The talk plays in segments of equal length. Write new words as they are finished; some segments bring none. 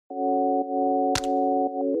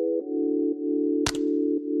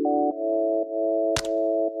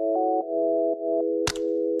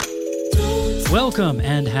Welcome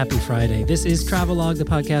and happy Friday. This is Travelogue, the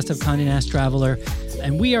podcast of Condé Nast Traveler.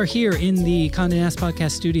 And we are here in the Condé Nast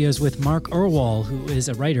Podcast studios with Mark Urwal, who is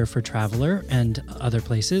a writer for Traveler and other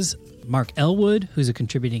places. Mark Elwood, who's a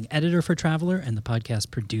contributing editor for Traveler and the podcast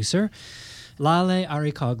producer. Lale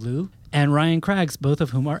Arikoglu and Ryan Craggs, both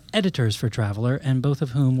of whom are editors for Traveler and both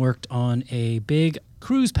of whom worked on a big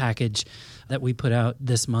cruise package that we put out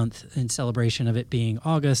this month in celebration of it being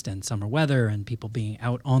August and summer weather and people being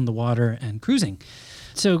out on the water and cruising.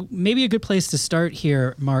 So maybe a good place to start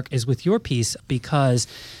here, Mark, is with your piece, because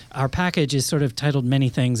our package is sort of titled many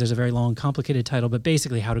things. There's a very long, complicated title, but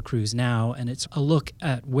basically How to Cruise Now. And it's a look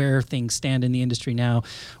at where things stand in the industry now,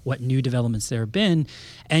 what new developments there have been.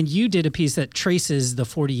 And you did a piece that traces the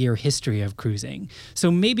 40-year history of cruising.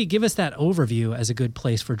 So maybe give us that overview as a good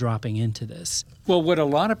place for dropping into this. Well, what a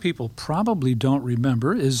lot of people probably don't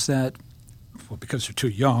remember is that, well, because they're too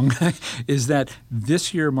young, is that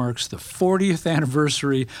this year marks the 40th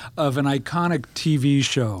anniversary of an iconic TV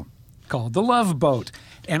show called The Love Boat.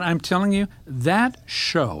 And I'm telling you, that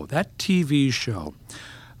show, that TV show,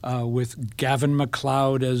 with Gavin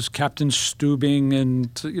MacLeod as Captain Stubing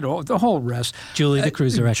and, the whole rest. Julie, the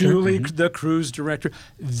cruise director. Julie, the cruise director.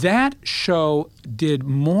 That show did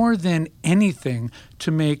more than anything to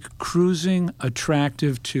make cruising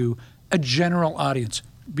attractive to a general audience.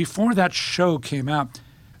 Before that show came out,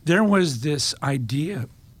 there was this idea.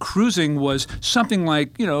 Cruising was something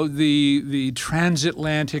like, the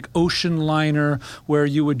transatlantic ocean liner where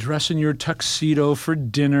you would dress in your tuxedo for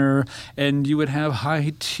dinner and you would have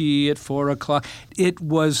high tea at 4 o'clock. It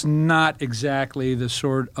was not exactly the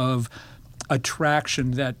sort of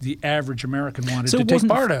attraction that the average American wanted to take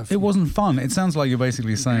part of. It wasn't fun. It sounds like you're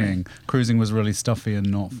basically saying cruising was really stuffy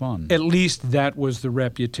and not fun. At least that was the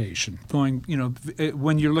reputation going,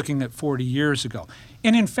 when you're looking at 40 years ago.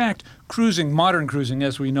 And in fact, cruising, modern cruising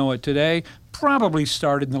as we know it today, probably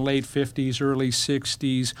started in the late 50s, early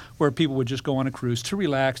 60s, where people would just go on a cruise to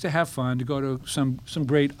relax, to have fun, to go to some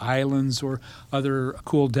great islands or other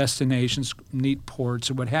cool destinations, neat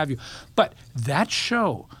ports or what have you. But that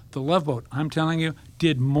show, The Love Boat, I'm telling you,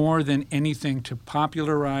 did more than anything to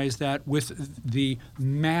popularize that with the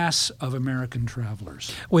mass of American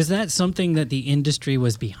travelers. Was that something that the industry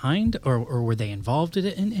was behind, or were they involved in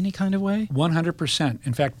it in any kind of way? 100%.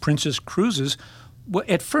 In fact, Princess Cruises,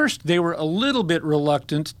 at first they were a little bit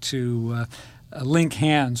reluctant to link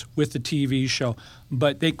hands with the TV show,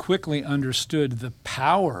 but they quickly understood the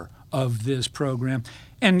power of this program.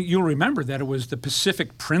 And you'll remember that it was the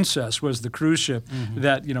Pacific Princess was the cruise ship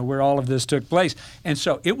that, where all of this took place. And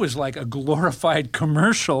so it was like a glorified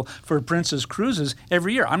commercial for Princess Cruises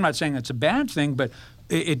every year. I'm not saying it's a bad thing, but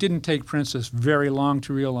it didn't take Princess very long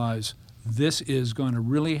to realize this is going to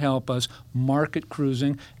really help us market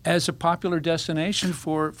cruising as a popular destination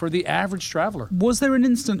for the average traveler. Was there an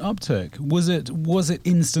instant uptick? Was it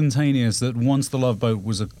instantaneous that once The Love Boat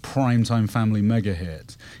was a primetime family mega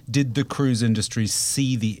hit, did the cruise industry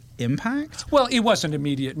see the impact? Well, it wasn't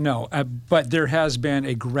immediate, no, but there has been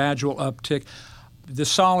a gradual uptick. The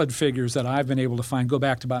solid figures that I've been able to find go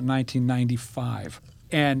back to about 1995.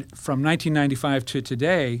 And from 1995 to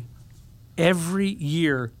today, every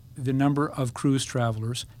year the number of cruise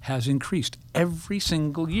travelers has increased every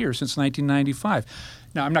single year since 1995.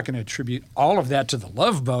 Now, I'm not going to attribute all of that to The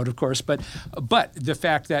Love Boat, of course, but the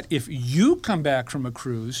fact that if you come back from a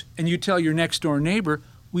cruise and you tell your next door neighbor,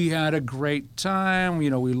 we had a great time, we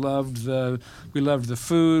loved the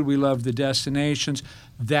food, we loved the destinations,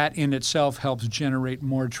 that in itself helps generate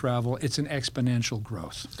more travel. It's an exponential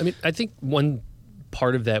growth. I mean, I think one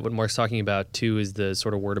part of that, what Mark's talking about too, is the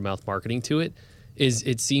sort of word of mouth marketing to it.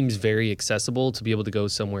 It seems very accessible to be able to go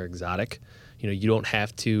somewhere exotic. You don't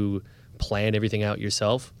have to plan everything out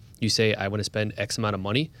yourself. You say, I want to spend X amount of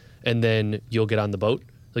money, and then you'll get on the boat.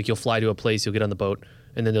 Like, you'll fly to a place, you'll get on the boat,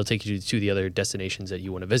 and then they'll take you to the other destinations that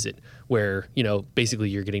you want to visit, where, basically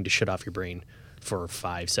you're getting to shut off your brain for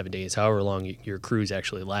 5-7 days, however long your cruise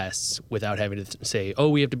actually lasts, without having to say, oh,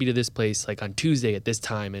 we have to be to this place like on Tuesday at this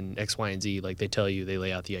time and X, Y, and Z. Like they tell you, they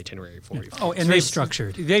lay out the itinerary for you. Oh, and they've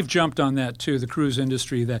structured. They've jumped on that too, the cruise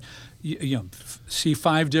industry, that see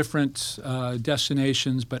 5 different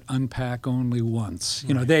destinations but unpack only once.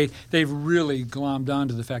 Right. They've really glommed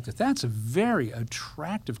onto the fact that that's a very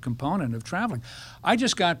attractive component of traveling. I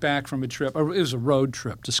just got back from a trip, it was a road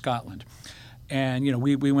trip to Scotland. And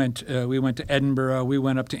we went to Edinburgh, we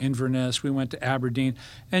went up to Inverness, we went to Aberdeen,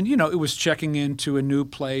 and it was checking into a new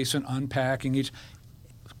place and unpacking each.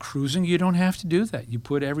 Cruising, you don't have to do that. You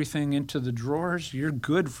put everything into the drawers, you're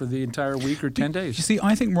good for the entire week or 10 days. You see,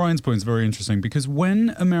 I think Ryan's point is very interesting because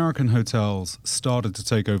when American hotels started to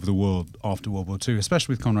take over the world after World War II,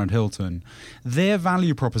 especially with Conrad Hilton, their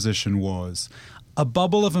value proposition was a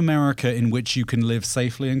bubble of America in which you can live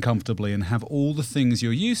safely and comfortably and have all the things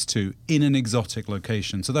you're used to in an exotic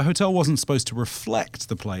location. So the hotel wasn't supposed to reflect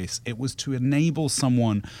the place. It was to enable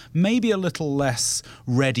someone maybe a little less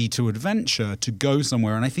ready to adventure to go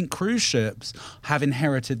somewhere. And I think cruise ships have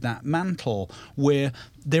inherited that mantle where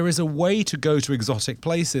there is a way to go to exotic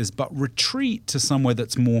places but retreat to somewhere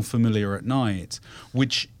that's more familiar at night,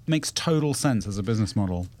 which makes total sense as a business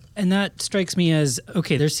model. And that strikes me as,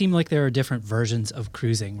 okay, there seem like there are different versions of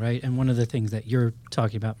cruising, right? And one of the things that you're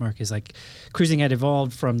talking about, Mark, is like cruising had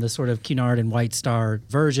evolved from the sort of Cunard and White Star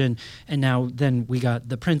version. And now then we got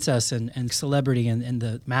the Princess and Celebrity and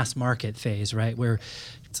the mass market phase, right? Where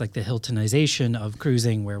it's like the Hiltonization of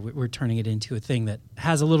cruising, where we're turning it into a thing that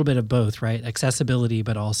has a little bit of both, right? Accessibility,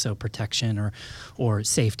 but also protection or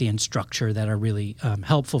safety and structure that are really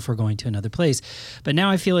helpful for going to another place. But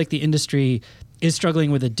now I feel like the industry is struggling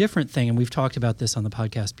with a different thing, and we've talked about this on the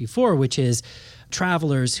podcast before, which is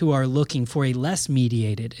travelers who are looking for a less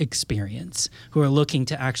mediated experience, who are looking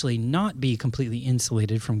to actually not be completely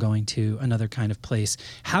insulated from going to another kind of place.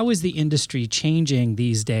 How is the industry changing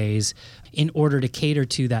these days in order to cater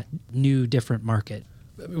to that new, different market?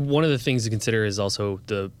 One of the things to consider is also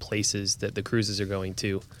the places that the cruises are going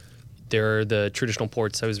to. There are the traditional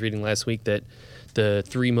ports. I was reading last week that the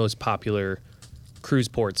 3 most popular cruise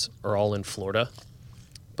ports are all in Florida,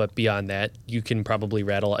 but beyond that, you can probably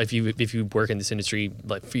rattle, if you work in this industry,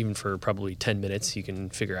 like even for probably 10 minutes, you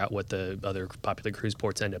can figure out what the other popular cruise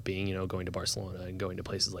ports end up being, going to Barcelona and going to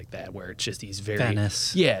places like that, where it's just these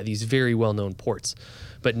Venice. these very well-known ports.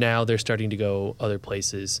 But now they're starting to go other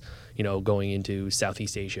places, going into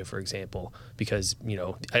Southeast Asia, for example, because,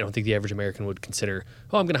 I don't think the average American would consider,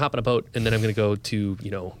 I'm going to hop on a boat and then I'm going to go to,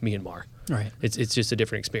 Myanmar. Right. It's just a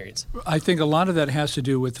different experience. I think a lot of that has to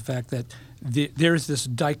do with the fact that there's this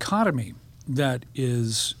dichotomy that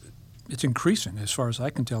it's increasing, as far as I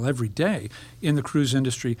can tell, every day in the cruise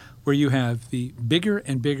industry, where you have the bigger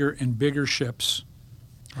and bigger and bigger ships.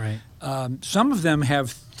 Right. Some of them have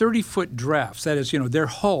 30-foot drafts. That is, their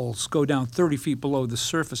hulls go down 30 feet below the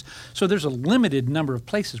surface. So there's a limited number of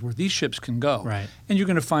places where these ships can go. Right. And you're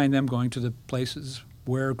going to find them going to the places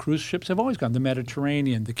where cruise ships have always gone, the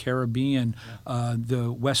Mediterranean, the Caribbean,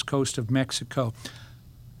 the west coast of Mexico.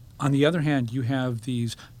 On the other hand, you have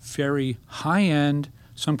these very high-end,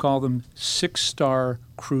 some call them 6-star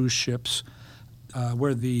cruise ships,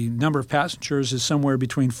 where the number of passengers is somewhere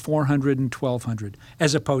between 400 and 1,200,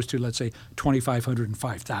 as opposed to, let's say, 2,500 and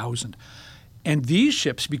 5,000. And these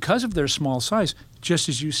ships, because of their small size, just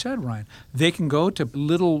as you said, Ryan, they can go to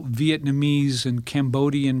little Vietnamese and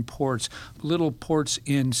Cambodian ports, little ports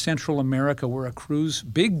in Central America where a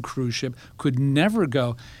big cruise ship could never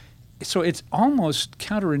go. So it's almost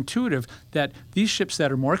counterintuitive that these ships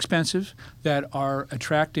that are more expensive, that are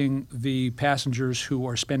attracting the passengers who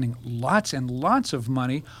are spending lots and lots of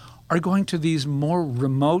money, are going to these more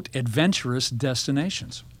remote, adventurous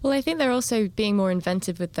destinations. Well, I think they're also being more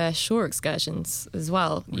inventive with their shore excursions as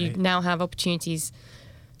well. Right. You now have opportunities,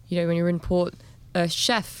 when you're in port, a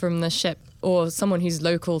chef from the ship or someone who's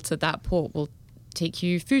local to that port will take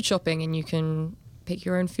you food shopping, and you can pick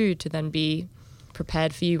your own food to then be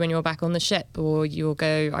prepared for you when you're back on the ship. Or you'll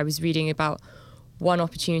go, I was reading about one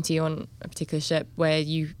opportunity on a particular ship where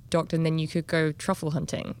you docked and then you could go truffle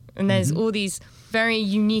hunting. And there's all these very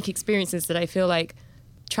unique experiences that I feel like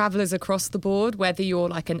travelers across the board, whether you're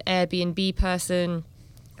like an Airbnb person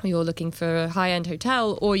or you're looking for a high-end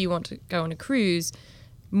hotel or you want to go on a cruise,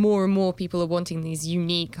 more and more people are wanting these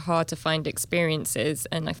unique, hard-to-find experiences,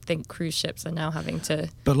 and I think cruise ships are now having to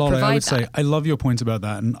But Lolly, provide I would that. say, I love your point about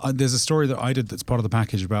that, and there's a story that I did that's part of the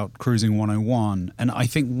package about Cruising 101, and I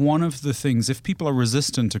think one of the things, if people are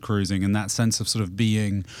resistant to cruising in that sense of sort of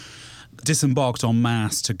being disembarked en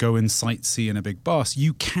masse to go and sightsee in a big bus,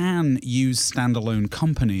 you can use standalone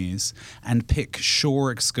companies and pick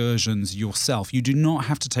shore excursions yourself. You do not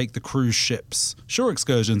have to take the cruise ships shore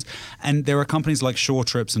excursions. And there are companies like Shore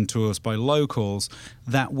Trips and Tours by Locals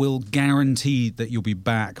that will guarantee that you'll be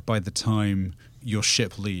back by the time your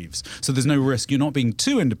ship leaves. So there's no risk. You're not being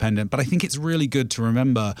too independent, but I think it's really good to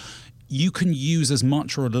remember you can use as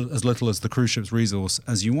much or as little as the cruise ship's resource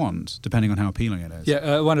as you want, depending on how appealing it is. Yeah,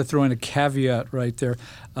 I want to throw in a caveat right there.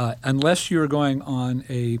 Unless you're going on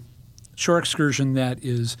a shore excursion that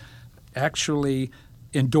is actually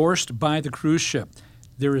endorsed by the cruise ship,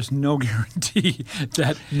 there is no guarantee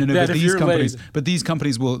that, No, that but if these you're companies, late, but these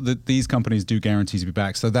companies will. These companies do guarantee to be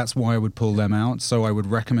back, so that's why I would pull them out. So I would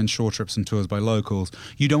recommend Short Trips and Tours by Locals.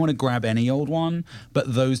 You don't want to grab any old one,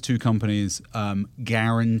 but those two companies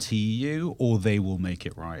guarantee you, or they will make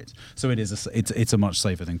it right. So it's a much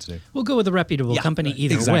safer thing to do. We'll go with a reputable Yeah, company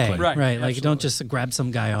either exactly. way. Right, Like, absolutely. don't just grab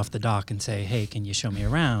some guy off the dock and say, hey, can you show me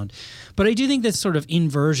around? But I do think that's sort of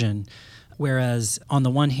inversion, whereas on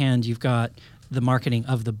the one hand, you've got the marketing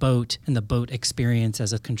of the boat and the boat experience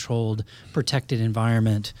as a controlled, protected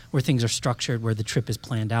environment where things are structured, where the trip is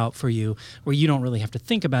planned out for you, where you don't really have to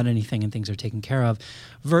think about anything and things are taken care of,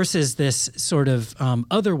 versus this sort of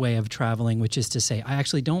other way of traveling, which is to say, I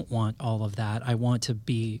actually don't want all of that. I want to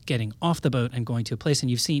be getting off the boat and going to a place. And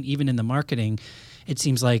you've seen even in the marketing, it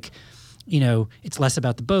seems like, it's less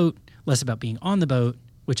about the boat, less about being on the boat,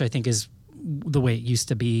 which I think is the way it used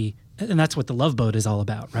to be. And that's what the Love Boat is all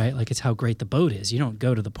about, right? Like, it's how great the boat is. You don't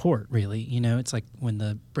go to the port, really. It's like when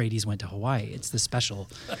the Bradys went to Hawaii. It's the special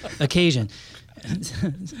occasion.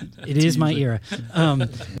 It is my era.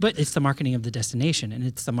 But it's the marketing of the destination, and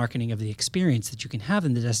it's the marketing of the experience that you can have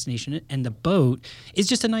in the destination. And the boat is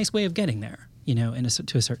just a nice way of getting there,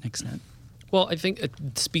 to a certain extent. Well, I think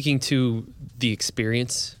speaking to the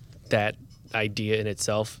experience, that idea in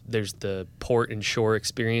itself, there's the port and shore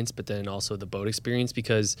experience, but then also the boat experience,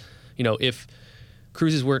 because if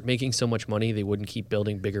cruises weren't making so much money, they wouldn't keep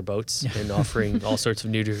building bigger boats and offering all sorts of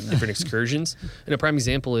new different excursions. And a prime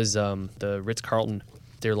example is the Ritz-Carlton.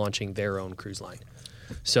 They're launching their own cruise line.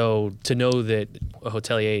 So to know that a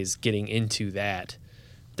hotelier is getting into that,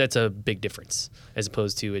 that's a big difference, as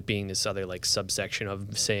opposed to it being this other like subsection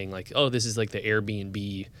of saying like, oh, this is like the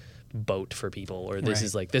Airbnb boat for people, or this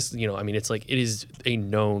is like this, it's like it is a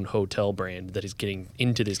known hotel brand that is getting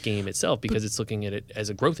into this game itself because it's looking at it as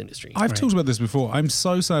a growth industry. I've talked about this before. I'm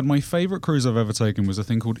so sad. My favorite cruise I've ever taken was a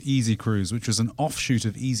thing called Easy Cruise, which was an offshoot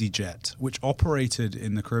of EasyJet, which operated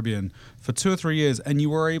in the Caribbean for 2 or 3 years, and you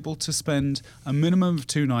were able to spend a minimum of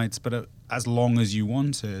 2 nights, but as long as you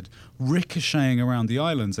wanted, ricocheting around the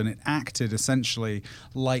islands, and it acted essentially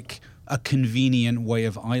like a convenient way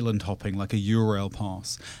of island hopping, like a Eurail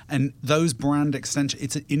pass. And those brand extensions,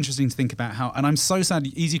 it's interesting to think about how, and I'm so sad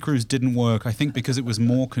Easy Cruise didn't work, I think because it was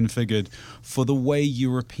more configured for the way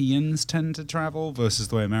Europeans tend to travel versus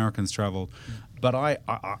the way Americans travel. But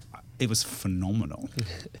it was phenomenal.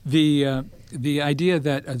 the idea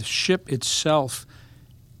that a ship itself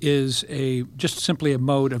is just simply a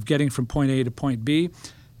mode of getting from point A to point B,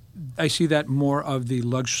 I see that more of the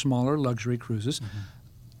smaller luxury cruises. Mm-hmm.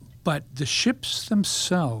 But the ships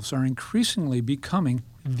themselves are increasingly becoming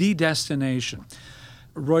the destination.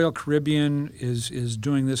 Royal Caribbean is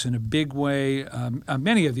doing this in a big way.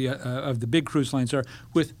 Many of the big cruise lines are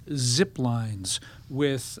with zip lines,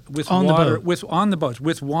 with on water, the boat. on the boats,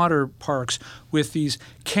 with water parks, with these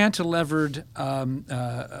cantilevered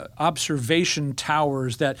observation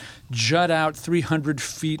towers that jut out 300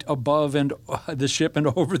 feet above and the ship and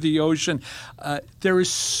over the ocean. There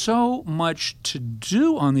is so much to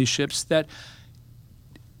do on these ships that,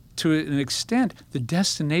 to an extent, the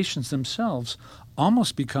destinations themselves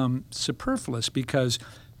almost become superfluous because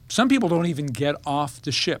some people don't even get off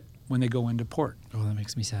the ship when they go into port. Oh, that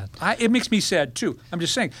makes me sad. It makes me sad too. I'm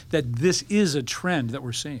just saying that this is a trend that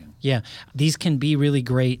we're seeing. Yeah, these can be really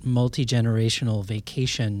great multi-generational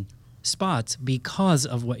vacation spots because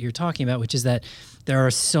of what you're talking about, which is that there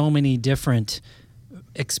are so many different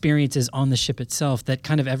experiences on the ship itself that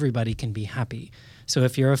kind of everybody can be happy. So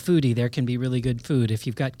if you're a foodie, there can be really good food. If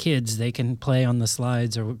you've got kids, they can play on the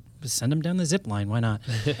slides or send them down the zip line. Why not?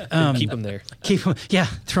 Keep them there.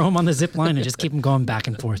 Throw them on the zip line and just keep them going back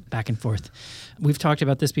and forth, back and forth. We've talked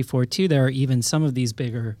about this before, too. There are even some of these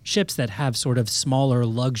bigger ships that have sort of smaller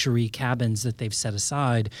luxury cabins that they've set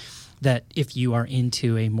aside that if you are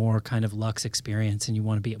into a more kind of luxe experience and you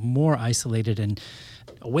want to be more isolated and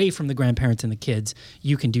away from the grandparents and the kids,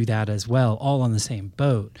 you can do that as well, all on the same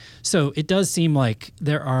boat. So it does seem like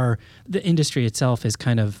the industry itself is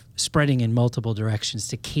kind of spreading in multiple directions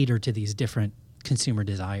to cater to these different consumer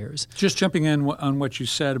desires. Just jumping in on what you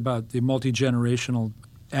said about the multi-generational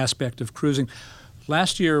aspect of cruising.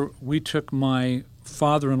 Last year, we took my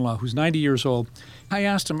father-in-law, who's 90 years old. I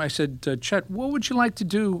asked him, I said, Chet, what would you like to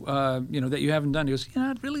do, that you haven't done? He goes,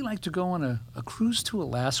 I'd really like to go on a cruise to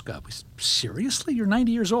Alaska. We said, seriously? You're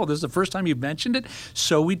 90 years old. This is the first time you've mentioned it?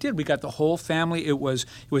 So we did. We got the whole family. It was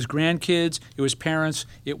grandkids. It was parents.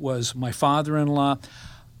 It was my father-in-law.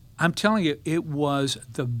 I'm telling you, it was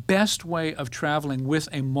the best way of traveling with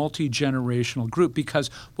a multi-generational group because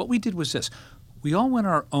what we did was this. We all went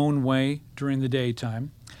our own way during the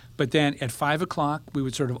daytime. But then at 5 o'clock, we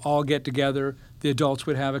would sort of all get together. The adults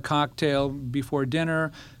would have a cocktail before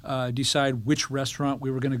dinner, decide which restaurant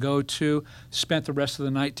we were going to go to, spent the rest of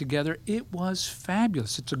the night together. It was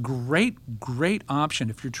fabulous. It's a great, great option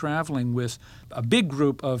if you're traveling with a big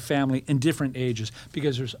group of family in different ages,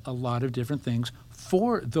 because there's a lot of different things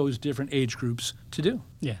for those different age groups to do.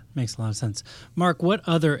 Yeah, makes a lot of sense. Mark, what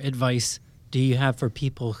other advice do you have for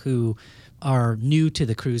people who are new to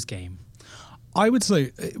the cruise game? I would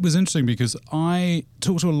say it was interesting because I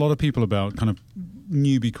talked to a lot of people about kind of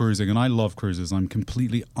newbie cruising, and I love cruises. I'm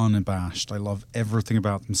completely unabashed. I love everything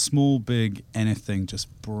about them. Small, big, anything,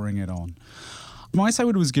 just bring it on. My advice I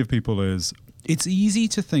would always give people is, it's easy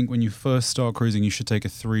to think when you first start cruising you should take a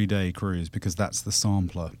 3-day cruise because that's the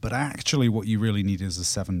sampler. But actually what you really need is a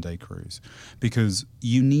 7-day cruise, because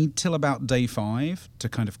you need till about day 5 to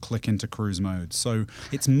kind of click into cruise mode. So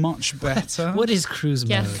it's much better. What is cruise mode?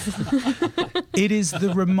 Yes. It is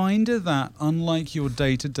the reminder that unlike your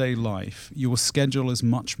day-to-day life, your schedule is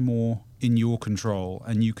much more in your control,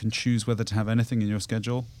 and you can choose whether to have anything in your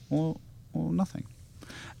schedule or nothing.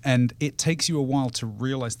 And it takes you a while to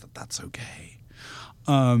realize that that's okay.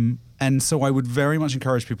 And so I would very much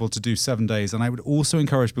encourage people to do 7 days. And I would also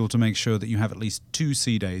encourage people to make sure that you have at least 2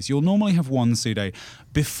 sea days. You'll normally have 1 sea day.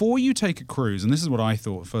 Before you take a cruise, and this is what I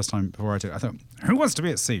thought the first time before I took it, I thought, who wants to be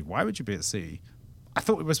at sea? Why would you be at sea? I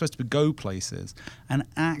thought we were supposed to go places. And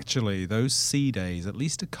actually, those sea days, at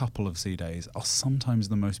least a couple of sea days, are sometimes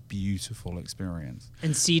the most beautiful experience.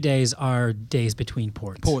 And sea days are days between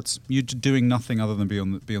ports. Ports. You're doing nothing other than be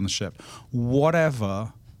on the ship.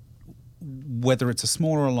 Whatever, whether it's a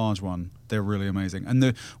small or a large one, they're really amazing.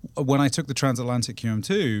 And when I took the transatlantic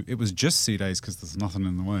QM2, it was just sea days because there's nothing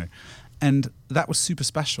in the way. And that was super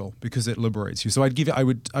special because it liberates you. So I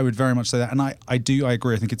would very much say that. And I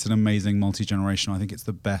agree. I think it's an amazing multi-generational. I think it's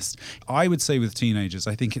the best. I would say with teenagers,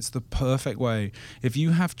 I think it's the perfect way. If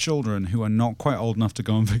you have children who are not quite old enough to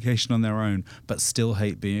go on vacation on their own, but still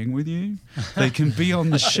hate being with you, they can be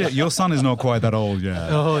on the ship. Your son is not quite that old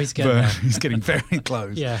yet. Oh, he's getting there. He's getting very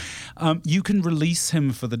close. Yeah. You can release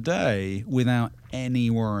him for the day without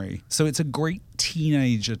any worry. So it's a great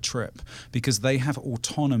teenager trip because they have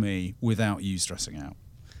autonomy without you stressing out.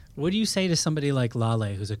 What do you say to somebody like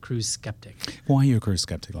Lale, who's a cruise skeptic? Why are you a cruise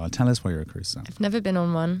skeptic, Lale? Tell us why you're a cruise skeptic. I've never been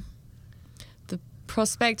on one. The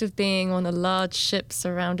prospect of being on a large ship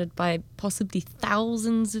surrounded by possibly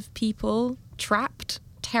thousands of people trapped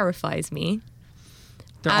terrifies me.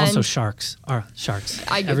 There are also sharks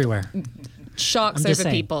everywhere. Sharks over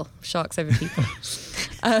people. Sharks over people.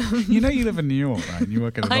 You know you live in New York, right? You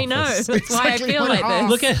work at an I know. office. That's why I feel like this.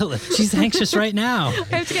 Look at her. She's anxious right now.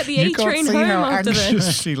 I have to get the A train home after this. You can't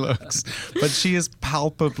see how anxious she looks. But she is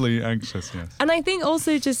palpably anxious, yes. And I think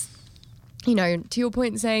also just, to your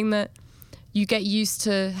point saying that you get used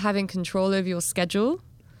to having control over your schedule.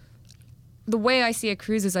 The way I see a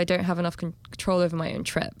cruise is I don't have enough control over my own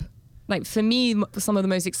trip. Like for me, some of the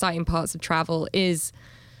most exciting parts of travel is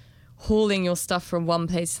hauling your stuff from one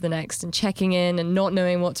place to the next and checking in and not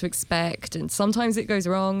knowing what to expect. And sometimes it goes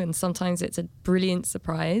wrong and sometimes it's a brilliant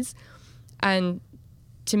surprise. And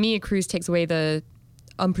to me, a cruise takes away the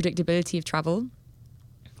unpredictability of travel.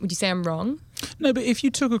 Would you say I'm wrong? No, but if you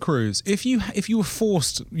took a cruise, if you were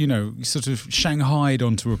forced, sort of Shanghaied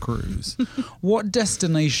onto a cruise, what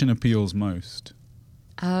destination appeals most?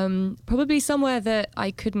 Probably somewhere that I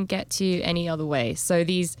couldn't get to any other way. So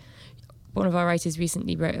one of our writers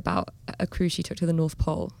recently wrote about a cruise she took to the North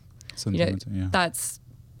Pole. That's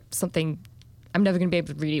something I'm never going to be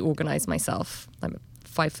able to really organize myself. I'm a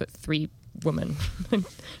 5'3" woman.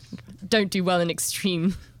 Don't do well in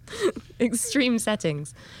extreme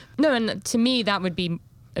settings. No, and to me that would be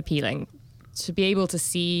appealing, to be able to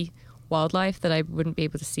see wildlife that I wouldn't be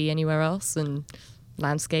able to see anywhere else and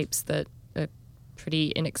landscapes that are pretty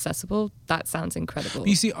inaccessible. That sounds incredible.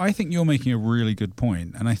 You see, I think you're making a really good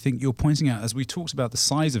point, and I think you're pointing out, as we talked about the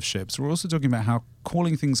size of ships, we're also talking about how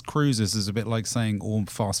calling things cruises is a bit like saying all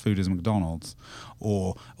fast food is McDonald's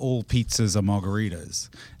or all pizzas are margaritas.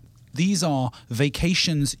 These are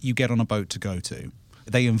vacations you get on a boat to go to.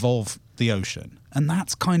 They involve the ocean. And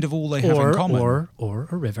that's kind of all they have in common. Or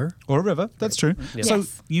a river. Or a river, that's true. Yes. So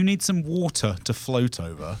you need some water to float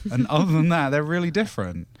over. And other than that, they're really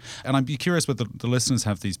different. And I'd be curious whether the listeners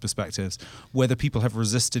have these perspectives, whether people have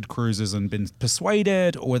resisted cruises and been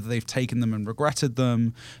persuaded, or whether they've taken them and regretted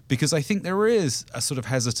them. Because I think there is a sort of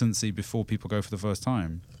hesitancy before people go for the first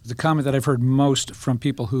time. The comment that I've heard most from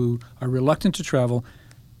people who are reluctant to travel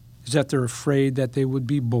is that they're afraid that they would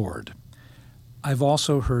be bored. I've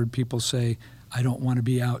also heard people say, I don't want to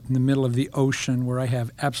be out in the middle of the ocean where I have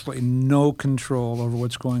absolutely no control over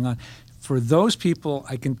what's going on. For those people,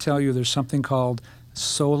 I can tell you there's something called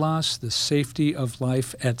SOLAS, the Safety of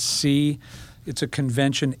Life at Sea. It's a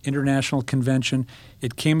convention, international convention.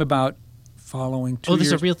 It came about following 2 years.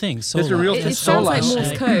 There's a real thing. There's a real thing. It sounds like SOLAS.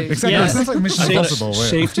 Morse code. Exactly. Yes. It sounds like Mission Impossible.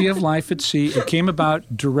 Safety of Life at Sea. It came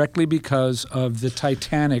about directly because of the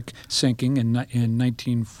Titanic sinking in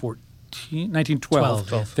 1912.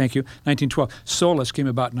 12. Thank you. 1912. SOLAS came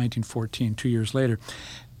about in 1914, 2 years later.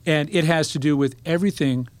 And it has to do with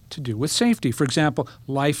everything to do with safety. For example,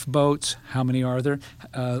 lifeboats, how many are there?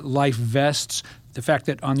 Life vests, the fact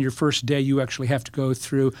that on your first day you actually have to go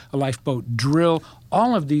through a lifeboat drill.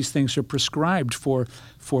 All of these things are prescribed for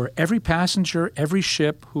every passenger, every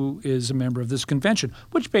ship who is a member of this convention,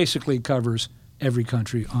 which basically covers every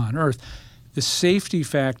country on Earth. The safety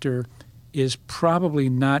factor is probably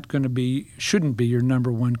not going to be, shouldn't be your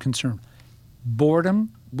number one concern.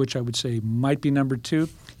 Boredom, which I would say might be number two,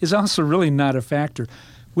 is also really not a factor.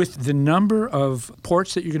 With the number of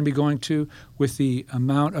ports that you're going to be going to, with the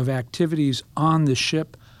amount of activities on the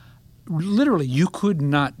ship, literally you could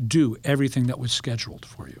not do everything that was scheduled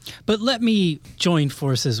for you. But let me join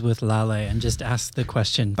forces with Lale and just ask the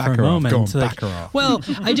question Back for a her off. moment. Go on, Like, back her off. well,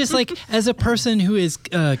 I just like, as a person who is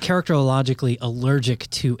characterologically allergic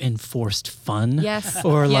to enforced fun. Yes.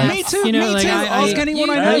 Or like, Yes. Me too, you know, me like too. Ask You, anyone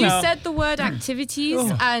I you know. said the word activities,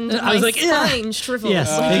 and I was my like, yeah. spine shriveled. Yes,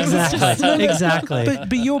 exactly. Exactly.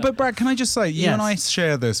 But Brad, can I just say, you Yes. and I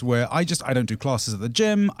share this where I don't do classes at the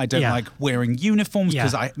gym. I don't Yeah. like wearing uniforms Yeah.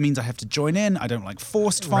 because it means I have to join in. I don't like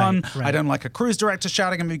forced fun. Right. I don't like a cruise director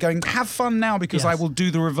shouting at me going, have fun now, because I Yes. will do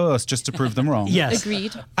the reverse just to prove them wrong. Yes.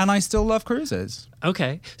 Agreed. And I still love cruises.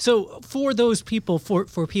 Okay. So for those people, for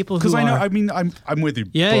people who Because I know, are, I mean, I'm with you.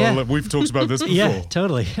 Yeah, Paul. yeah. We've talked about this before. yeah,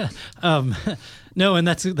 totally. No, and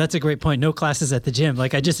that's a great point. No classes at the gym.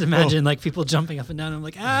 Like I just imagine like people jumping up and down. I'm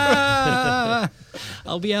like,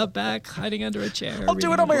 I'll be out back hiding under a chair. I'll do it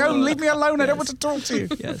reading on my a own. book. Leave me alone. I don't want to talk to you.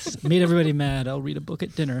 Yes, made everybody mad. I'll read a book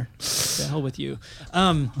at dinner. The hell with you.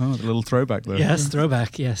 Oh, the little throwback there. Yes,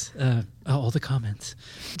 throwback. Yes, all the comments.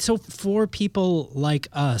 So for people like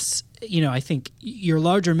us, I think your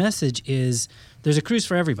larger message is there's a cruise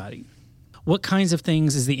for everybody. What kinds of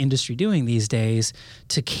things is the industry doing these days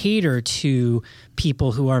to cater to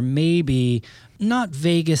people who are maybe not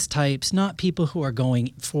Vegas types, not people who are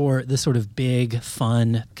going for the sort of big,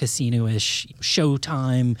 fun, casino-ish,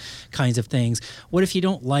 showtime kinds of things? What if you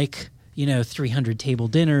don't like 300 table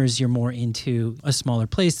dinners, you're more into a smaller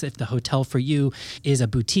place? If the hotel for you is a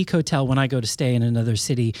boutique hotel, when I go to stay in another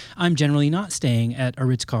city, I'm generally not staying at a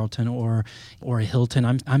Ritz-Carlton or a Hilton.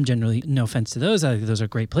 I'm generally, no offense to those, I think those are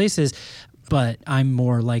great places, but I'm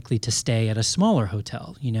more likely to stay at a smaller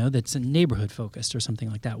hotel, that's neighborhood focused or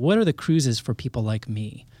something like that. What are the cruises for people like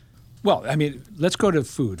me? Well, I mean, let's go to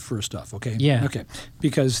food first off, okay? Yeah. Okay.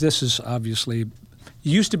 Because this is obviously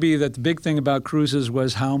used to be that the big thing about cruises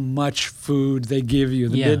was how much food they give you,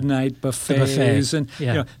 the Yeah. midnight buffets and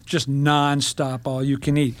Yeah. just nonstop all you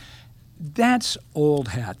can eat. That's old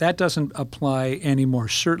hat. That doesn't apply anymore.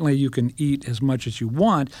 Certainly you can eat as much as you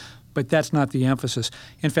want, but that's not the emphasis.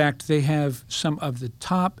 In fact, they have some of the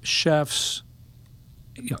top chefs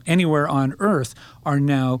anywhere on Earth are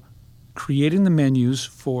now creating the menus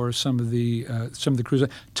for some of the cruises.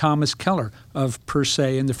 Thomas Keller of Per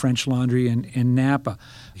Se and the French Laundry in Napa.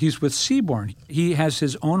 He's with Seabourn. He has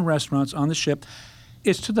his own restaurants on the ship.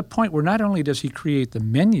 It's to the point where not only does he create the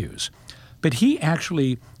menus, but he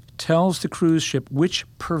actually tells the cruise ship which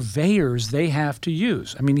purveyors they have to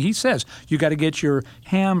use. I mean, he says, you got to get your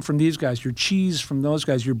ham from these guys, your cheese from those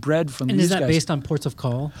guys, your bread from And these is that guys. based on ports of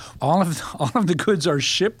call? All of the goods are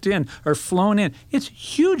shipped in or flown in. It's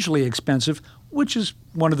hugely expensive, which is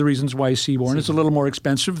one of the reasons why Seabourn is a little more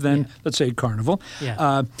expensive than, let's say, Carnival.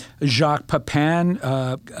 Yeah. Jacques Pepin,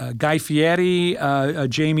 Guy Fieri,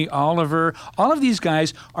 Jamie Oliver, all of these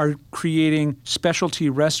guys are creating specialty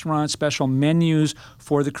restaurants, special menus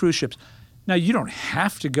for the cruise ships. Now, you don't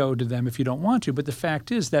have to go to them if you don't want to, but the fact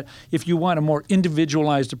is that if you want a more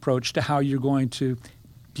individualized approach to how you're going to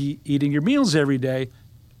be eating your meals every day,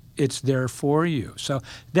 it's there for you. So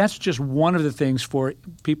that's just one of the things for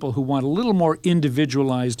people who want a little more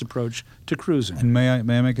individualized approach to cruising. And may I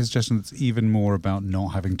make a suggestion that's even more about not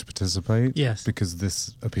having to participate? Yes. Because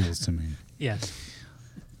this appeals to me. Yes.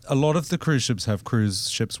 A lot of the cruise ships have cruise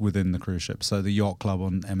ships within the cruise ship. So the Yacht Club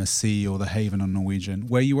on MSC or the Haven on Norwegian,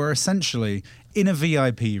 where you are essentially in a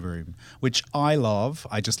VIP room, which I love.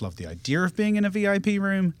 I just love the idea of being in a VIP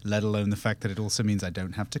room, let alone the fact that it also means I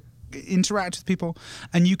don't have to interact with people.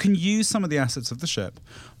 And you can use some of the assets of the ship,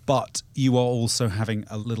 but you are also having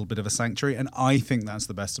a little bit of a sanctuary. And I think that's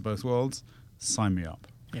the best of both worlds. Sign me up.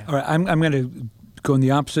 All right, I'm going to go in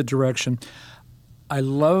the opposite direction. I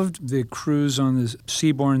loved the cruise on the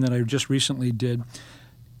Seabourn that I just recently did,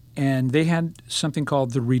 and they had something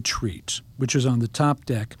called the Retreat, which is on the top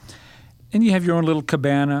deck. And you have your own little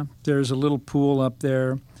cabana. There's a little pool up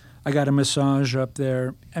there. I got a massage up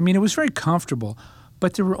there. I mean, it was very comfortable,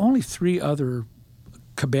 but there were only 3 other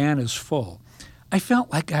cabanas full. I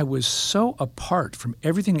felt like I was so apart from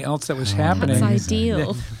everything else that was happening. That's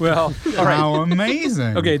ideal. Well, all right. How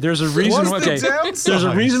amazing. Okay, there's a reason. What's the Okay, downside? there's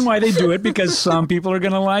a reason why they do it, because some people are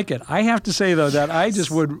going to like it. I have to say though that I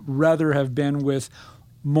just would rather have been with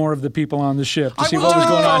more of the people on the ship to see what was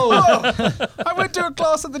going on. I went to a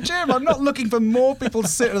class at the gym. I'm not looking for more people to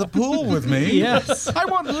sit at the pool with me. Yes. I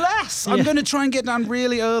want less. I'm going to try and get down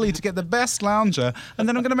really early to get the best lounger, and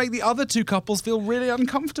then I'm going to make the other 2 couples feel really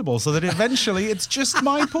uncomfortable so that eventually it's just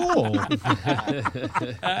my pool.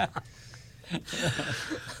 But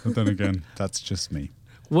then again, that's just me.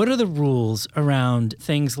 What are the rules around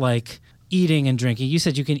things like eating and drinking? You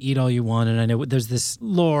said you can eat all you want, and I know there's this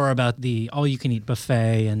lore about the all-you-can-eat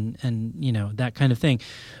buffet and you know, that kind of thing.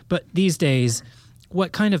 But these days,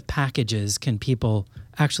 what kind of packages can people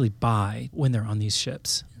actually buy when they're on these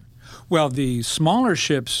ships? Well, the smaller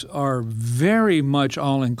ships are very much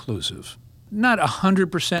all-inclusive. Not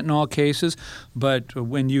 100% in all cases, but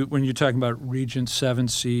when you're talking about Regent Seven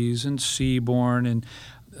Seas and Seabourn and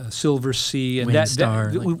Silver Sea and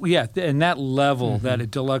and that level, that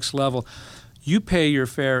deluxe level, you pay your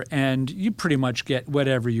fare and you pretty much get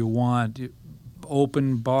whatever you want.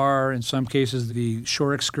 Open bar, in some cases the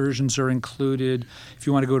shore excursions are included. If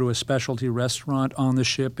you want to go to a specialty restaurant on the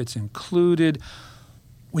ship, it's included.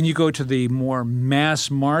 When you go to the more mass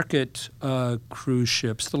market cruise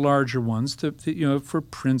ships, the larger ones, for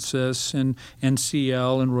Princess and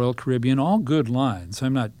NCL and Royal Caribbean, all good lines.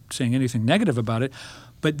 I'm not saying anything negative about it.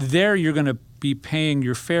 But there you're going to be paying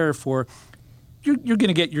your fare for, you're going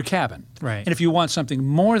to get your cabin. Right. And if you want something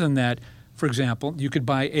more than that, for example, you could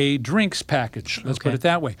buy a drinks package, let's put it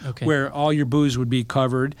that way, where all your booze would be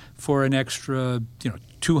covered for an extra,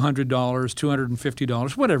 $200,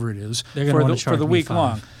 $250, whatever it is, for the week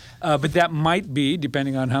long. But that might be,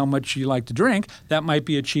 depending on how much you like to drink, that might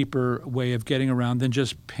be a cheaper way of getting around than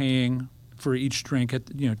just paying for each drink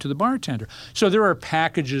to the bartender. So there are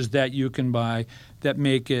packages that you can buy that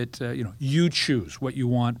make it, you choose what you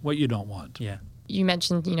want, what you don't want. Yeah. You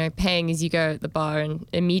mentioned, paying as you go at the bar, and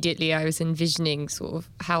immediately I was envisioning sort of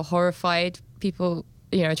how horrified people,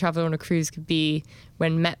 travel on a cruise could be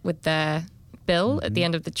when met with their bill at the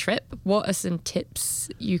end of the trip. What are some tips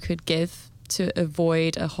you could give to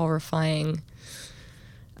avoid a horrifying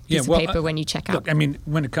piece of paper when you check out? Look, I mean,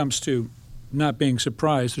 when it comes to not being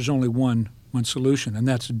surprised, there's only one solution, and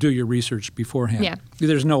that's to do your research beforehand. Yeah.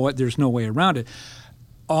 There's no way around it.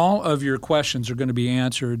 All of your questions are going to be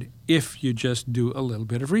answered if you just do a little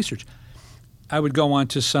bit of research. I would go on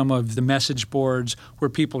to some of the message boards where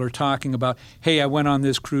people are talking about, hey, I went on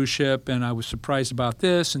this cruise ship and I was surprised about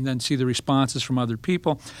this, and then see the responses from other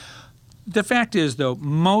people. The fact is, though,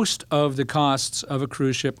 most of the costs of a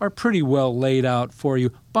cruise ship are pretty well laid out for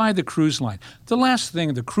you by the cruise line. The last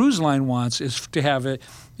thing the cruise line wants is to have an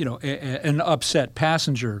upset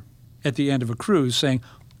passenger at the end of a cruise saying,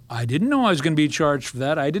 I didn't know I was going to be charged for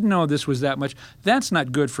that. I didn't know this was that much. That's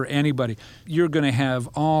not good for anybody. You're going to have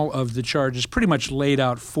all of the charges pretty much laid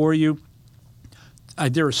out for you.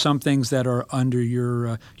 There are some things that are under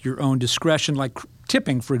your own discretion, like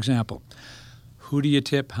tipping, for example. Who do you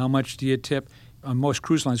tip? How much do you tip? Most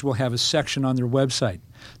cruise lines will have a section on their website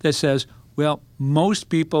that says, well, most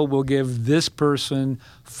people will give this person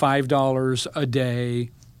 $5 a day,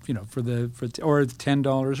 or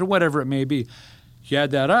 $10 or whatever it may be. You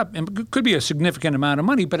add that up, and it could be a significant amount of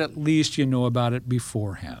money, but at least you know about it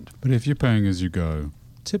beforehand. But if you're paying as you go,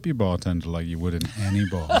 tip your bartender like you would in any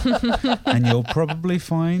bar. And you'll probably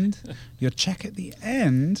find your check at the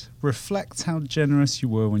end reflects how generous you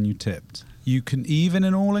were when you tipped. You can, even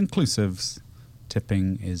in all-inclusives,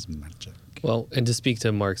 tipping is magic. Well, and to speak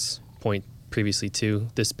to Mark's point previously too,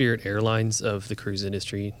 the Spirit Airlines of the cruise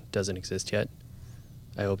industry doesn't exist yet.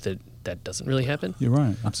 I hope that doesn't really happen. You're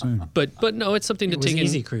right, absolutely. But no, it's something to take in.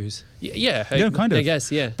 Easy Cruise. Yeah, kind of. I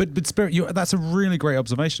guess, yeah. But Spirit, that's a really great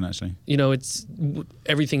observation, actually. It's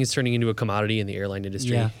everything is turning into a commodity in the airline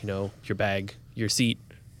industry. Yeah. Your bag, your seat,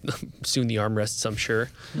 soon the armrests, I'm sure.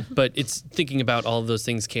 But it's thinking about all of those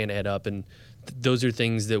things can add up, and those are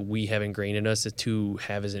things that we have ingrained in us to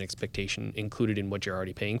have as an expectation included in what you're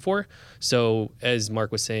already paying for. So as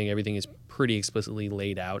Mark was saying, everything is pretty explicitly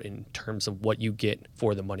laid out in terms of what you get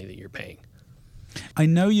for the money that you're paying. I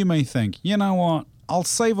know you may think, you know what? I'll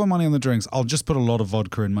save our money on the drinks. I'll just put a lot of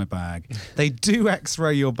vodka in my bag. They do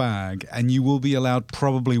x-ray your bag, and you will be allowed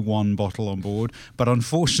probably one bottle on board. But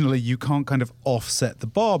unfortunately, you can't kind of offset the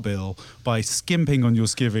bar bill by skimping on your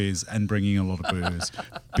skivvies and bringing a lot of booze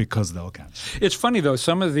because they'll catch. It's funny though.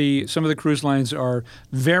 Some of the cruise lines are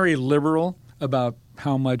very liberal about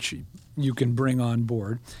how much you can bring on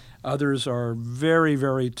board. Others are very,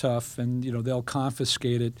 very tough, and they'll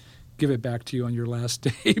confiscate it, give it back to you on your last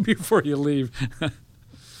day before you leave.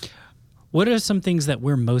 What are some things that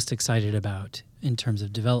we're most excited about in terms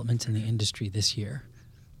of developments in the industry this year?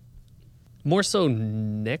 More so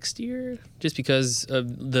next year, just because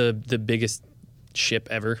of the biggest ship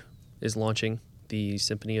ever is launching. The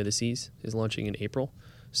Symphony of the Seas is launching in April.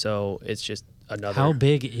 So it's just another... How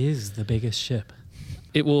big is the biggest ship?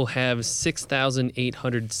 It will have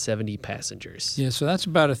 6,870 passengers. Yeah, so that's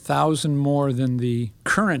about 1,000 more than the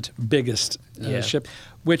current biggest ship,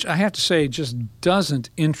 which I have to say just doesn't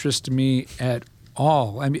interest me at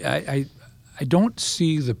all. I mean, I don't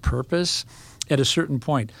see the purpose at a certain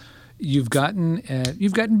point. You've gotten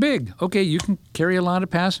big. Okay, you can carry a lot of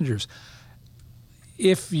passengers.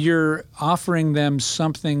 If you're offering them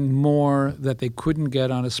something more that they couldn't get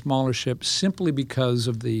on a smaller ship simply because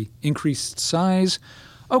of the increased size,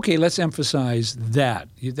 okay, let's emphasize that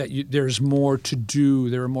there's more to do.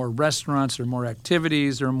 There are more restaurants, there are more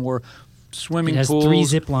activities, there are more swimming pools. It has 3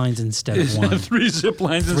 zip lines instead of 1. 3 zip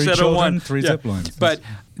lines 3 instead children, of 1. 3 zip lines. But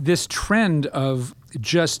this trend of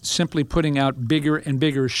just simply putting out bigger and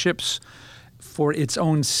bigger ships for its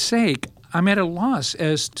own sake, I'm at a loss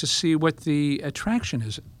as to see what the attraction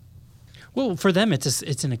is. Well, for them,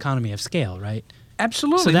 it's an economy of scale, right?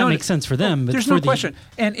 Absolutely. So that makes sense for them. But there's for no question.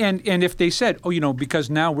 And if they said, because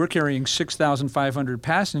now we're carrying 6,500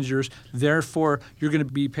 passengers, therefore you're going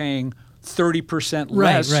to be paying 30%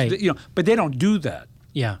 less. Right. But they don't do that.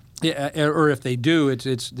 Yeah. Yeah, or if they do,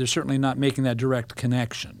 they're certainly not making that direct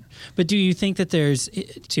connection. But do you think that there's,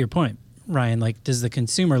 to your point, Ryan, like, does the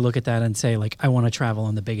consumer look at that and say, like, I want to travel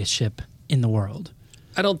on the biggest ship in the world?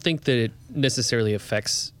 I don't think that it necessarily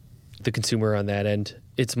affects the consumer on that end.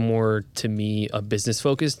 It's more, to me, a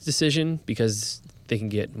business-focused decision because they can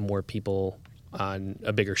get more people on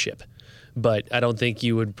a bigger ship. But I don't think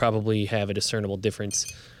you would probably have a discernible difference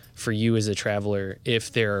for you as a traveler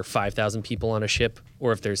if there are 5,000 people on a ship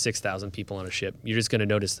or if there's 6,000 people on a ship. You're just going to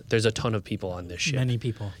notice that there's a ton of people on this ship. Many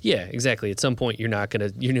people. Yeah, exactly. At some point, you're not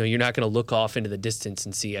going to look off into the distance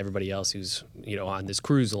and see everybody else who's on this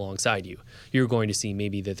cruise alongside you. You're going to see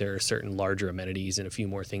maybe that there are certain larger amenities and a few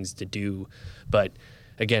more things to do, but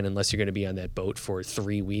again, unless you're going to be on that boat for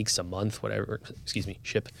 3 weeks, a month, whatever,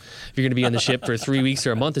 ship. If you're going to be on the ship for 3 weeks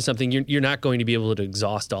or a month or something, you're not going to be able to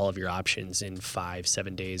exhaust all of your options in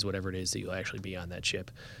 5-7 days, whatever it is that you'll actually be on that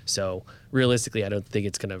ship. So realistically, I don't think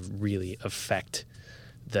it's going to really affect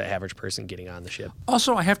the average person getting on the ship.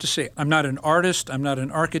 Also, I have to say, I'm not an artist, I'm not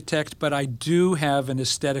an architect, but I do have an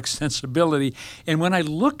aesthetic sensibility. And when I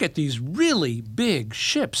look at these really big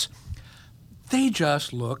ships, they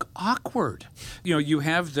just look awkward. You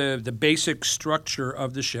have the basic structure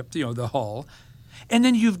of the ship, the hull, and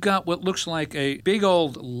then you've got what looks like a big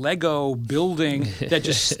old Lego building that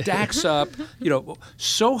just stacks up,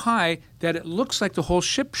 so high that it looks like the whole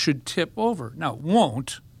ship should tip over. Now, it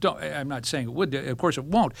won't. I'm not saying it would. Of course, it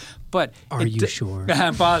won't. But are you sure?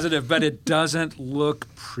 I'm positive. But it doesn't look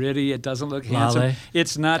pretty. It doesn't look handsome.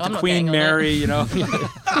 It's not the Queen Mary.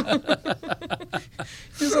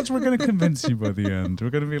 We're going to convince you by the end. We're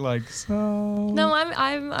going to be like, so. No,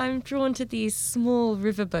 I'm drawn to these small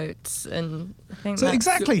riverboats, and I think so that's,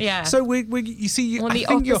 exactly. Yeah. So you see, On the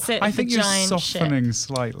I think you're giant softening ship.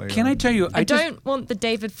 slightly. Can I tell you? I don't want the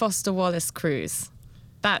David Foster Wallace cruise.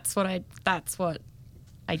 That's what I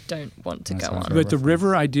don't want to go on. But the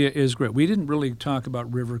river idea is great. We didn't really talk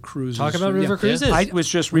about river cruises. Talk about river cruises. I was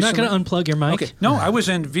just We're recently. not going to unplug your mic. Okay. No, I was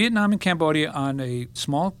in Vietnam and Cambodia on a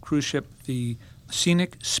small cruise ship, the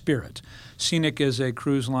Scenic Spirit. Scenic is a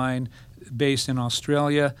cruise line based in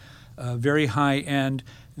Australia, very high end.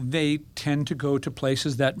 They tend to go to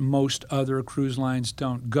places that most other cruise lines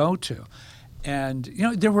don't go to. And,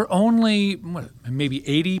 there were only maybe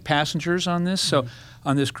 80 passengers on this,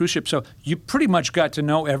 on this cruise ship. So you pretty much got to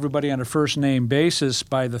know everybody on a first-name basis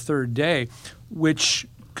by the third day, which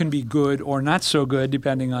can be good or not so good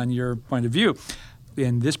depending on your point of view.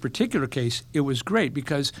 In this particular case, it was great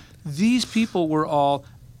because these people were all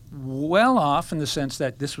well off in the sense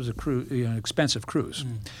that this was an expensive cruise.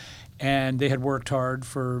 And they had worked hard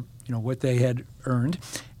for what they had earned.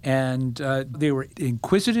 And they were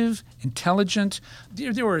inquisitive, intelligent.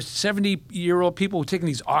 There were 70-year-old people taking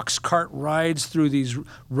these ox cart rides through these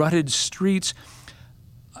rutted streets.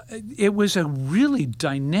 it was a really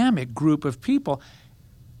dynamic group of people.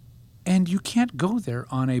 And you can't go there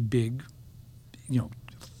on a big,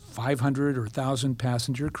 500 or 1,000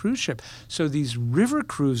 passenger cruise ship. So these river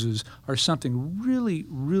cruises are something really,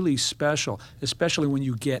 really special, especially when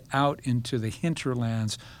you get out into the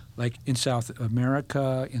hinterlands, like in South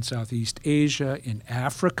America, in Southeast Asia, in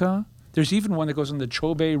Africa. There's even one that goes on the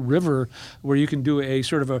Chobe River where you can do a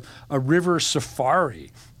sort of a river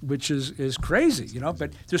safari, which is crazy,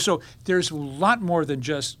 But there's a lot more than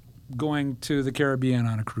just going to the Caribbean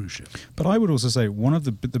on a cruise ship. But I would also say one of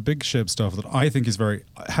the big ship stuff that I think is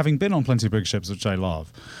having been on plenty of big ships, which I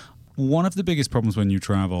love, one of the biggest problems when you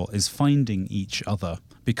travel is finding each other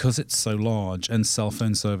because it's so large and cell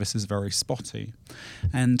phone service is very spotty.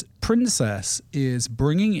 And Princess is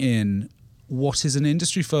bringing in what is an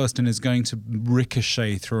industry first and is going to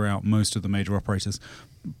ricochet throughout most of the major operators,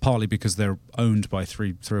 partly because they're owned by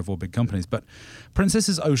three or four big companies. But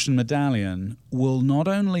Princess's Ocean Medallion will not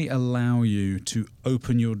only allow you to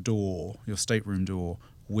open your door, your stateroom door,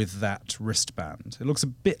 with that wristband. It looks a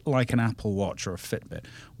bit like an Apple Watch or a Fitbit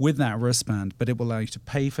with that wristband, but it will allow you to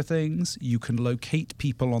pay for things. You can locate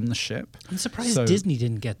people on the ship. I'm surprised Disney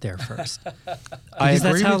didn't get there first. I Because that's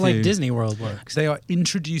agree how with you. Disney World works. They are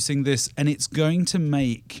introducing this, and it's going to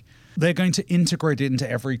make... They're going to integrate it into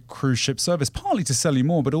every cruise ship service, partly to sell you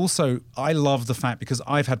more, but also I love the fact, because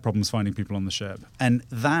I've had problems finding people on the ship, and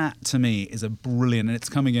that to me is a brilliant, and it's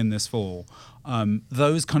coming in this fall.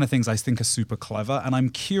 Those kind of things I think are super clever, and I'm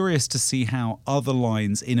curious to see how other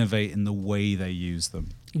lines innovate in the way they use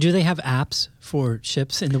them. Do they have apps for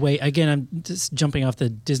ships in the way, again, I'm just jumping off the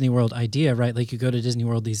Disney World idea, right? Like you go to Disney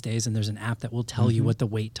World these days and there's an app that will tell you what the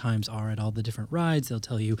wait times are at all the different rides. They'll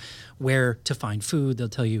tell you where to find food. They'll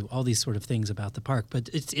tell you all these sort of things about the park. But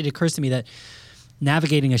it occurs to me that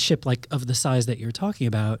navigating a ship like of the size that you're talking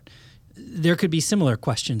about, there could be similar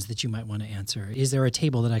questions that you might want to answer. Is there a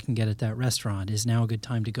table that I can get at that restaurant? Is now a good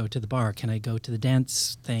time to go to the bar? Can I go to the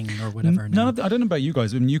dance thing or whatever? I don't know about you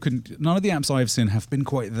guys. I mean, none of the apps I've seen have been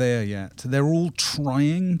quite there yet. They're all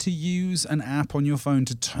trying to use an app on your phone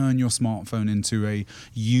to turn your smartphone into a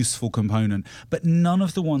useful component. But none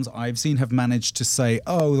of the ones I've seen have managed to say,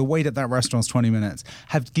 oh, the wait at that restaurant's 20 minutes,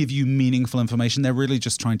 give you meaningful information. They're really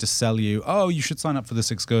just trying to sell you, oh, you should sign up for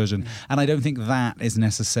this excursion. And I don't think that is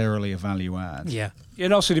necessarily a value add. Yeah.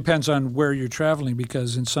 It also depends on where you're traveling,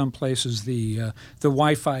 because in some places the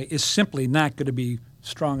Wi-Fi is simply not going to be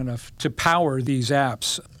strong enough to power these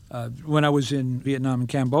apps. When I was in Vietnam and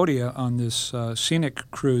Cambodia on this scenic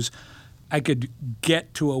cruise, I could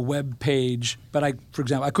get to a web page, but for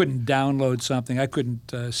example, I couldn't download something. I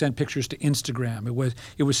couldn't send pictures to Instagram.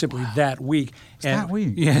 It was simply that weak. That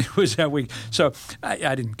weak? Yeah, it was that weak. So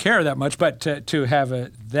I didn't care that much, but to have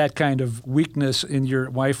that kind of weakness in your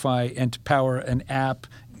Wi-Fi and to power an app.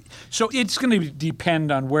 So it's going to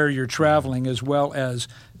depend on where you're traveling as well as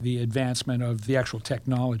the advancement of the actual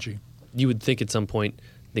technology. You would think at some point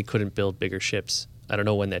they couldn't build bigger ships. I don't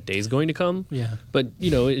know when that day is going to come. Yeah. But,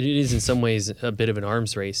 it is in some ways a bit of an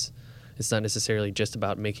arms race. It's not necessarily just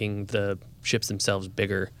about making the ships themselves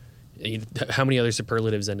bigger. How many other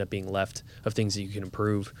superlatives end up being left of things that you can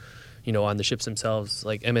improve, on the ships themselves?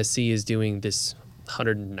 Like MSC is doing this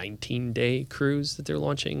 119-day cruise that they're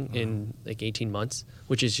launching in like 18 months,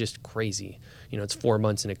 which is just crazy. It's 4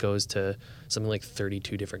 months and it goes to something like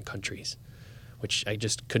 32 different countries, which I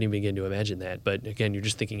just couldn't even begin to imagine that. But again, you're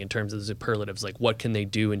just thinking in terms of the superlatives, like what can they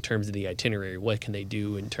do in terms of the itinerary? What can they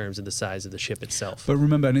do in terms of the size of the ship itself? But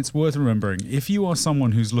remember, and it's worth remembering, if you are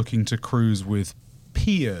someone who's looking to cruise with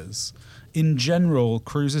peers, in general,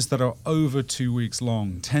 cruises that are over 2 weeks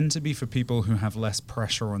long tend to be for people who have less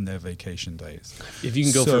pressure on their vacation days. If you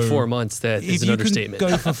can go for 4 months, that is an understatement. If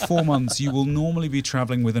you can go for 4 months, you will normally be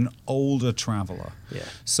traveling with an older traveler. Yeah.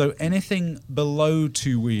 So anything below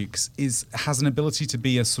 2 weeks has an ability to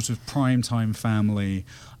be a sort of prime time family,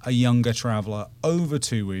 a younger traveler. Over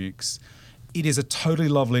 2 weeks, it is a totally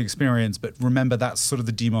lovely experience, but remember that's sort of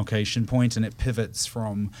the demarcation point, and it pivots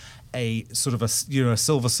from a sort of a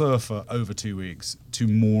Silver Surfer over 2 weeks to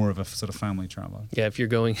more of a sort of family traveler. Yeah, if you're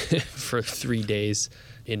going for 3 days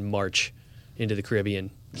in March into the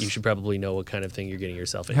Caribbean, you should probably know what kind of thing you're getting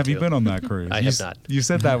yourself into. Have you been on that cruise? I have not. You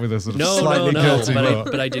said that with a sort of No, slightly guilty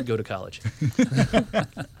look. but I did go to college.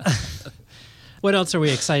 What else are we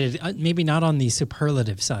excited? Maybe not on the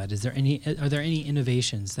superlative side. Are there any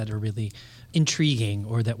innovations that are really intriguing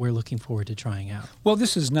or that we're looking forward to trying out? Well,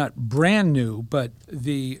 this is not brand new, but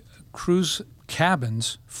the cruise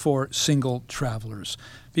cabins for single travelers.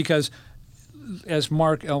 Because, as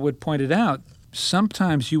Mark Elwood pointed out,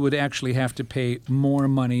 sometimes you would actually have to pay more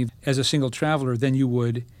money as a single traveler than you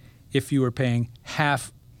would if you were paying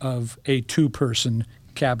half of a two-person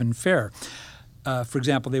cabin fare. For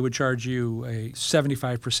example, they would charge you a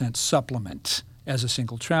 75% supplement as a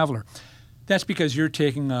single traveler. That's because you're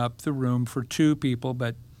taking up the room for two people,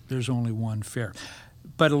 but there's only one fare.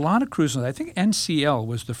 But a lot of cruise lines, I think NCL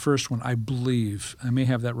was the first one, I believe. I may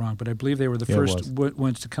have that wrong, but I believe they were the first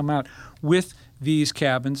ones to come out with these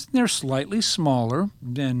cabins. They're slightly smaller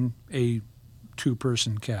than a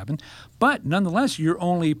two-person cabin, but nonetheless, you're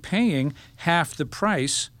only paying half the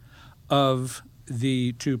price of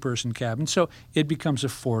the two-person cabin, so it becomes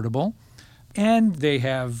affordable. And they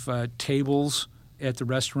have tables at the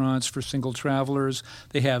restaurants for single travelers.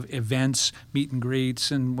 They have events, meet and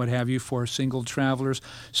greets, and what have you for single travelers.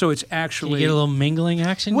 So it's actually... You get a little mingling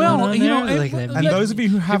action well, going on you there? know, Like that And those of you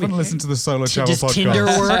who haven't listened to the Solo Travel just podcast, Tinder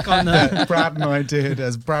work on the... that Brad and I did,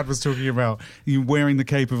 as Brad was talking about you wearing the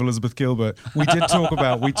cape of Elizabeth Gilbert, we talked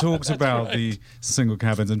about right. The single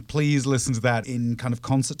cabins, and please listen to that in kind of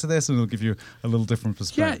concert to this, and it'll give you a little different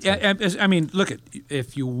perspective. Yeah, I mean, look,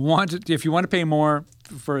 if you want to pay more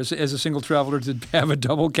as a single traveler to have a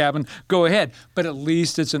double cabin, go ahead. But at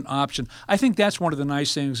least it's an option. I think that's one of the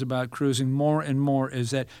nice things about cruising more and more is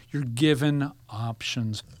that you're given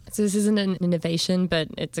options. So this isn't an innovation, but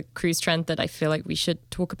it's a cruise trend that I feel like we should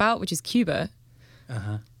talk about, which is Cuba.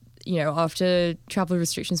 Uh-huh. You know, after travel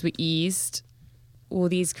restrictions were eased, all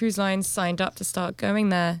these cruise lines signed up to start going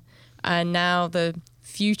there. And now the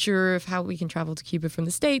future of how we can travel to Cuba from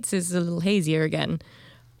the States is a little hazier again.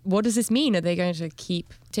 What does this mean? Are they going to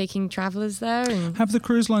keep taking travelers there? And have the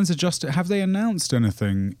cruise lines adjusted? Have they announced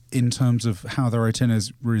anything in terms of how their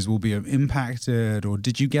itineraries will be impacted, or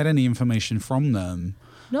did you get any information from them?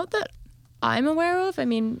 Not that I'm aware of. I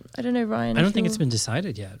mean, I don't know, Ryan. I don't think it's been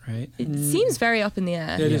decided yet, right? It seems very up in the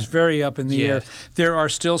air. It is very up in the air. There are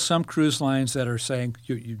still some cruise lines that are saying,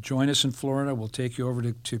 you join us in Florida, we'll take you over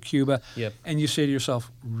to Cuba. Yep. And you say to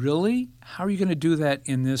yourself, really? How are you going to do that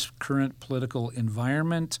in this current political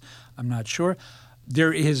environment? I'm not sure.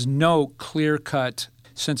 There is no clear-cut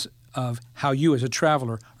sense of how you as a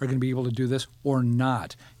traveler are going to be able to do this or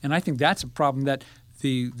not. And I think that's a problem that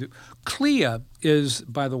the CLIA is,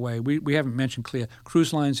 by the way, we haven't mentioned CLIA.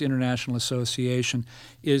 Cruise Lines International Association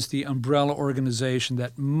is the umbrella organization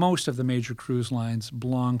that most of the major cruise lines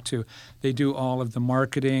belong to. They do all of the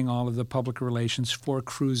marketing, all of the public relations for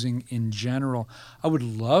cruising in general. I would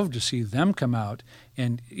love to see them come out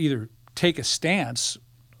and either take a stance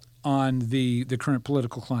on the current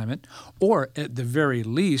political climate or, at the very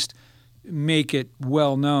least, make it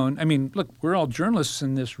well known. I mean, look, we're all journalists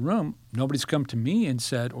in this room. Nobody's come to me and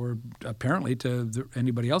said, or apparently to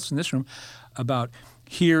anybody else in this room, about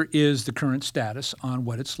here is the current status on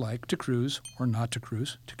what it's like to cruise or not to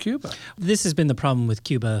cruise to Cuba. This has been the problem with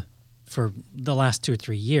Cuba for the last 2 or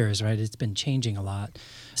 3 years, right? It's been changing a lot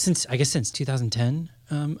since 2010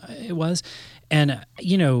 it was. And,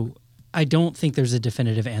 I don't think there's a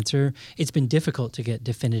definitive answer. It's been difficult to get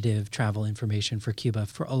definitive travel information for Cuba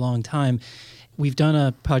for a long time. We've done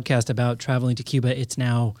a podcast about traveling to Cuba. It's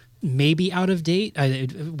now maybe out of date.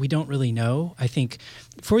 We don't really know. I think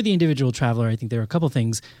for the individual traveler, I think there are a couple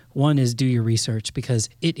things. One is do your research because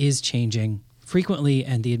it is changing frequently,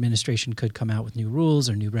 and the administration could come out with new rules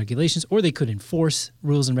or new regulations, or they could enforce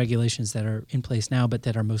rules and regulations that are in place now but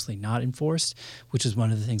that are mostly not enforced, which is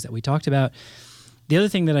one of the things that we talked about. The other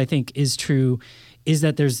thing that I think is true is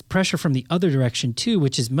that there's pressure from the other direction too,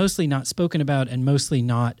 which is mostly not spoken about and mostly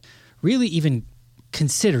not really even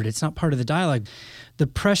considered. It's not part of the dialogue. The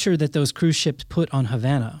pressure that those cruise ships put on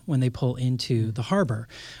Havana when they pull into the harbor,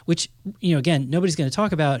 which, again, nobody's going to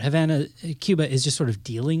talk about. Havana, Cuba is just sort of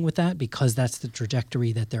dealing with that because that's the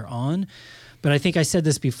trajectory that they're on. But I think I said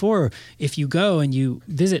this before, if you go and you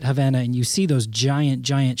visit Havana and you see those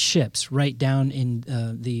giant ships right down in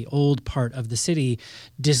the old part of the city,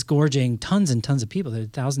 disgorging tons and tons of people, there are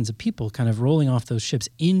thousands of people kind of rolling off those ships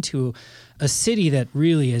into a city that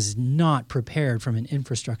really is not prepared from an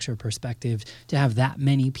infrastructure perspective to have that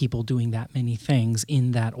many people doing that many things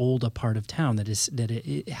in that old part of town that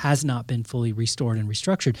it has not been fully restored and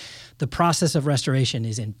restructured. The process of restoration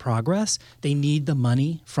is in progress. They need the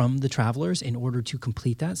money from the travelers in order to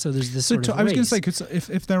complete that. So there's this sort of I was going to race. say,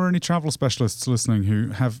 if there are any travel specialists listening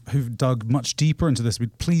who've dug much deeper into this,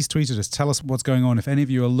 please tweet at us. Tell us what's going on. If any of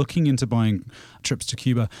you are looking into buying trips to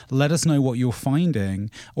Cuba, let us know what you're finding.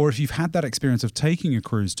 Or if you've had that experience of taking a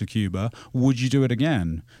cruise to Cuba, would you do it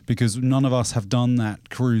again? Because none of us have done that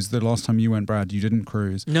cruise. The last time you went, Brad, you didn't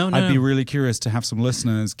cruise. No. I'd be really curious to have some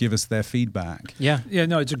listeners give us their feedback. Yeah. Yeah,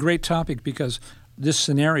 no, it's a great topic because this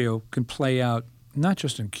scenario can play out not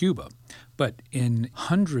just in Cuba, but in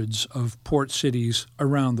hundreds of port cities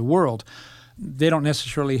around the world. they don't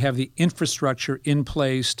necessarily have the infrastructure in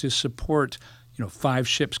place to support 5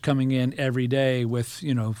 ships coming in every day with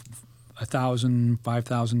 1,000,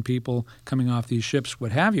 5,000 people coming off these ships,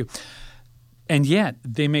 what have you. And yet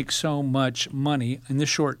they make so much money in the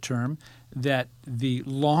short term that the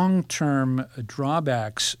long-term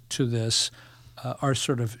drawbacks to this are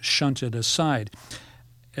sort of shunted aside.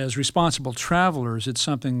 As responsible travelers, it's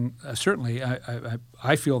something, certainly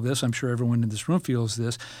I feel this, I'm sure everyone in this room feels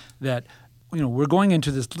this, that we're going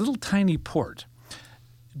into this little tiny port.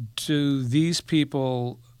 Do these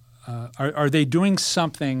people, are they doing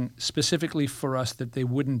something specifically for us that they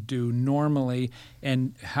wouldn't do normally,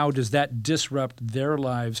 and how does that disrupt their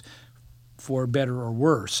lives for better or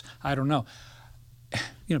worse? I don't know.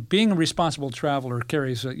 Being a responsible traveler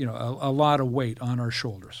carries a lot of weight on our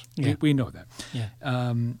shoulders. Yeah. We know that.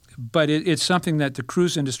 Yeah. But it's something that the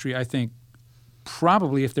cruise industry, I think,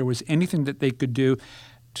 probably if there was anything that they could do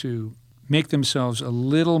to make themselves a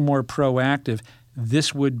little more proactive,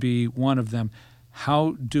 this would be one of them.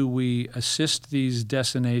 How do we assist these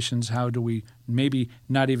destinations? How do we maybe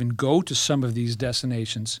not even go to some of these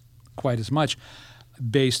destinations quite as much,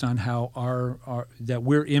 based on how that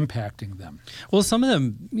we're impacting them? Well, some of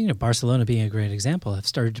them, Barcelona being a great example, have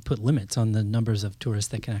started to put limits on the numbers of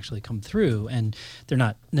tourists that can actually come through. And they're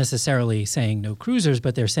not necessarily saying no cruisers,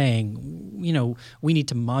 but they're saying, we need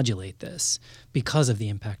to modulate this because of the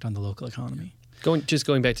impact on the local economy. Going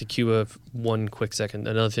back to Cuba, one quick second,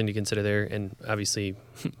 another thing to consider there, and obviously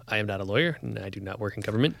I am not a lawyer and I do not work in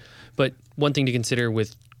government, but one thing to consider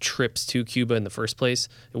with trips to Cuba in the first place,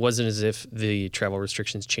 it wasn't as if the travel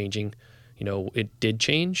restrictions changing, it did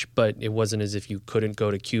change, but it wasn't as if you couldn't go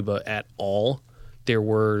to Cuba at all. There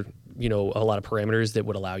were, a lot of parameters that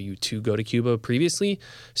would allow you to go to Cuba previously.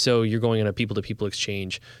 So you're going on a people-to-people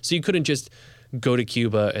exchange. So you couldn't just go to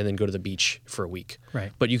Cuba and then go to the beach for a week.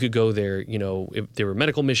 Right. But you could go there, if there were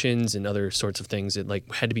medical missions and other sorts of things that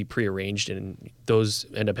had to be prearranged, and those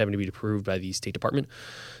end up having to be approved by the State Department.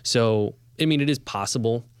 So, it is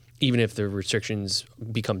possible, even if the restrictions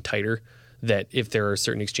become tighter, that if there are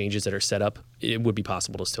certain exchanges that are set up, it would be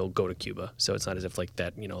possible to still go to Cuba. So it's not as if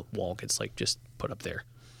that, wall gets just put up there.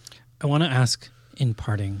 I want to ask in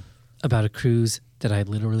parting about a cruise that I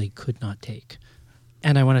literally could not take.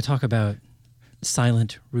 And I want to talk about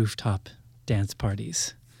silent rooftop dance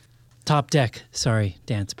parties. Top deck,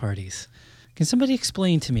 dance parties. Can somebody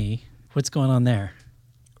explain to me what's going on there?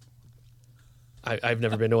 I've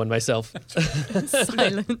never been to one myself.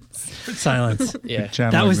 Silence. Yeah.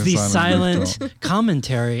 That was the silent rooftop.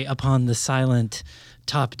 commentary upon the silent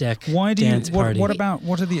top deck dance party. What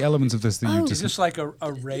are the elements of this that you Is just... this like a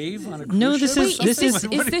rave on a cruise No, ship?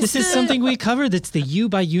 this is something we covered. That's the U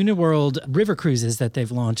by Uniworld river cruises that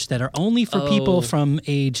they've launched that are only for people from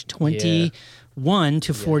age 21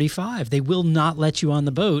 to 45. They will not let you on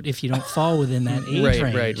the boat if you don't fall within that age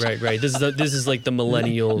range. Right. This is like the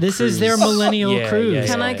millennial This cruise. is their millennial cruise.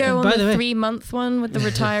 Can I go on By the way- 3-month one with the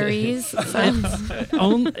retirees?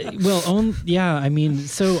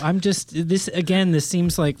 So I'm just, this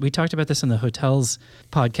seems like, we talked about this on the hotels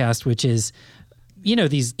podcast, which is,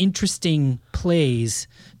 these interesting plays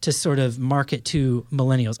to sort of market to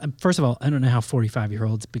millennials. First of all, I don't know how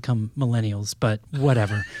 45-year-olds become millennials, but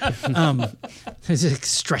whatever. It's like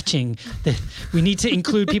stretching that we need to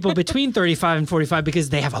include people between 35 and 45 because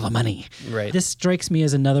they have all the money. Right. This strikes me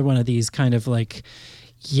as another one of these kind of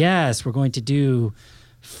yes, we're going to do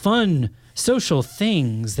fun social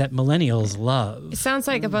things that millennials love. It sounds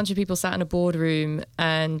like a bunch of people sat in a boardroom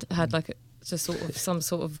and had some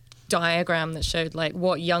sort of diagram that showed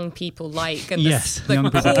what young people like, and Yes. the Young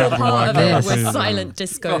people core can't part of remember it that. was silent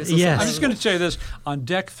discos. or Yes. I'm just going to tell you this. On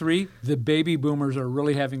deck 3, the baby boomers are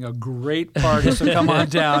really having a great party, so come on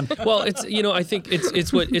down. Well, it's I think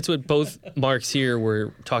it's what both Marks here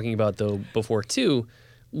were talking about though before too.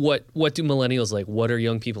 What do millennials like? What are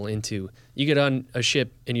young people into? You get on a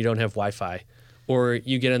ship and you don't have Wi-Fi, or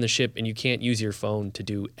you get on the ship and you can't use your phone to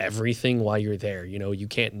do everything while you're there. You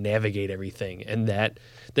can't navigate everything, and that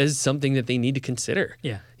is something that they need to consider.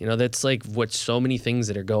 Yeah. That's what so many things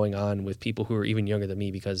that are going on with people who are even younger than me,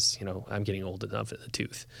 because I'm getting old enough in the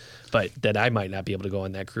tooth, but that I might not be able to go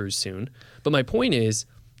on that cruise soon. But my point is,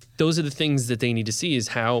 those are the things that they need to see, is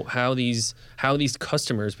how these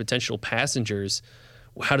customers, potential passengers,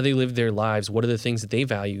 how do they live their lives? What are the things that they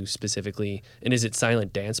value specifically? And is it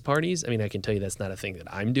silent dance parties? I can tell you that's not a thing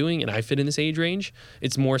that I'm doing, and I fit in this age range.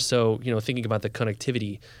 It's more so, thinking about the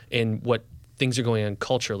connectivity and what things are going on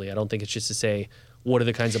culturally. I don't think it's just to say, what are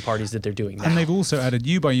the kinds of parties that they're doing now. And they've also added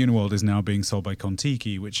You by Uniworld is now being sold by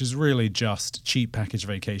Contiki, which is really just cheap package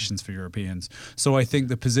vacations for Europeans. So I think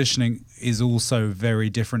the positioning is also very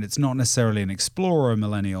different. It's not necessarily an explorer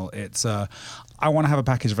millennial. It's I want to have a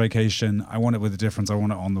package vacation. I want it with a difference. I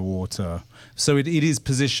want it on the water. So it is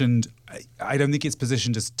positioned. I don't think it's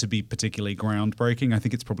positioned as to be particularly groundbreaking. I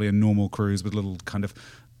think it's probably a normal cruise with little kind of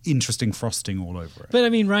interesting frosting all over it. But I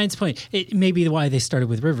mean, Ryan's point, it may be why they started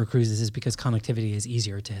with river cruises is because connectivity is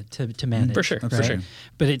easier to manage. For sure, right? for sure.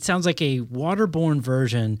 But it sounds like a waterborne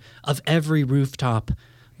version of every rooftop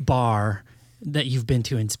bar that you've been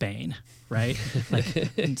to in Spain, right? Like,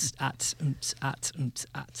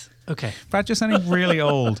 okay. Brad, you're sounding really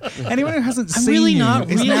old. Anyone who hasn't I'm seen really you not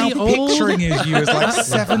is really now old. picturing you as like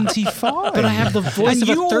 75. But I have the voice and of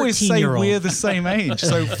a you always say 13-year-old. we're the same age.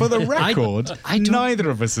 So for the record, I don't-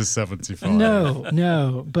 neither of us is 75.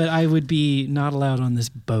 No, but I would be not allowed on this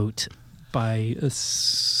boat by a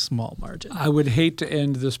small margin. I would hate to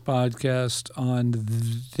end this podcast on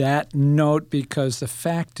that note because the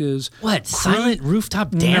fact is, What, silent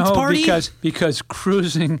rooftop dance no, party? because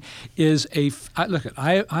cruising is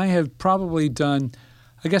I have probably done,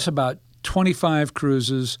 I guess, about 25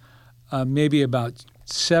 cruises, maybe about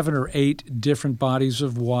 7 or 8 different bodies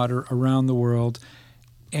of water around the world,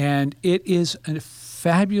 and it is a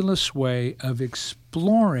fabulous way of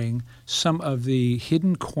exploring some of the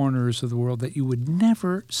hidden corners of the world that you would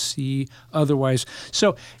never see otherwise.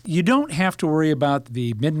 So you don't have to worry about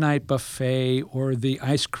the midnight buffet or the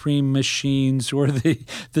ice cream machines or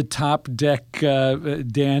the top deck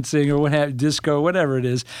dancing or what have disco, whatever it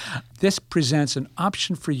is. This presents an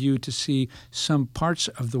option for you to see some parts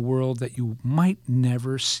of the world that you might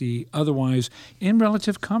never see otherwise in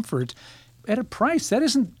relative comfort at a price that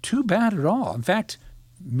isn't too bad at all. In fact,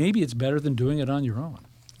 maybe it's better than doing it on your own.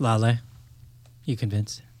 Lale, you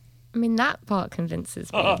convinced? I mean, that part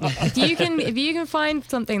convinces me. if you can find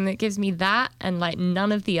something that gives me that and like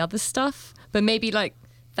none of the other stuff, but maybe like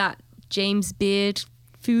that James Beard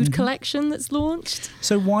food collection that's launched.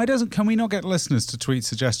 So can we not get listeners to tweet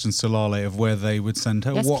suggestions to Lale of where they would send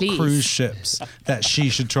her, Yes, what please. cruise ships that she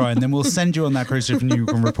should try, and then we'll send you on that cruise ship and you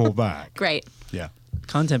can report back. Great. Yeah.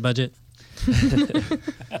 Content budget.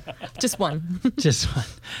 Just one. Just one.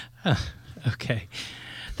 Okay.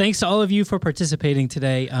 Thanks to all of you for participating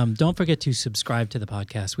today. Don't forget to subscribe to the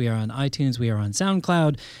podcast. We are on iTunes. We are on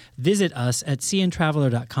SoundCloud. Visit us at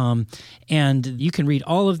cntraveler.com. And you can read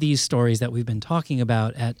all of these stories that we've been talking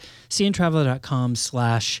about at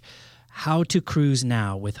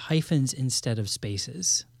cntraveler.com/how-to-cruise-now with hyphens instead of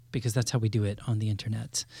spaces, because that's how we do it on the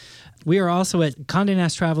internet. We are also at Condé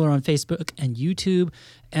Nast Traveler on Facebook and YouTube,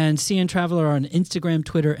 and CN Traveler on Instagram,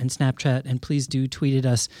 Twitter, and Snapchat. And please do tweet at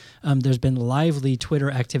us. There's been lively Twitter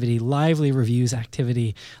activity, lively reviews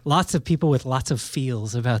activity, lots of people with lots of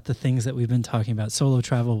feels about the things that we've been talking about. Solo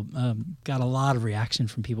travel got a lot of reaction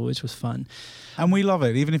from people, which was fun. And we love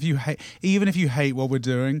it. Even if you hate what we're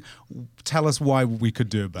doing, tell us why we could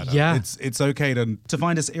do it better. Yeah. It's okay to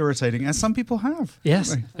find us irritating, as some people have.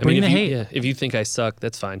 Yes. Right. Bring the hate. If you think I suck,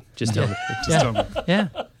 that's fine. Just tell me. Just tell me. Yeah.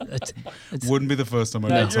 Wouldn't be the first time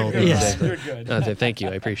I've been told that. Yes. You're good. Thank you.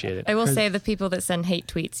 I appreciate it. I will say the people that send hate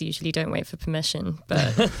tweets usually don't wait for permission,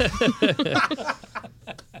 but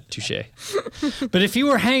Touche. But if you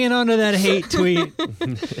were hanging on to that hate tweet,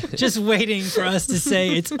 just waiting for us to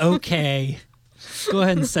say it's okay, go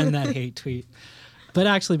ahead and send that hate tweet. But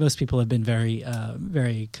actually, most people have been very,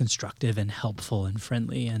 very constructive and helpful and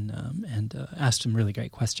friendly, and asked some really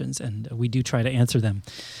great questions, and we do try to answer them.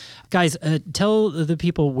 Guys, tell the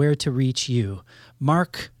people where to reach you.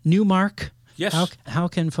 Mark. Yes. How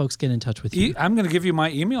can folks get in touch with you? I'm going to give you my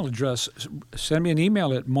email address. Send me an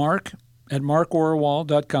email at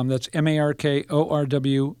mark@markorwall.com. That's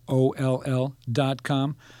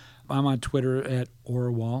MarkOrwll.com. I'm on Twitter at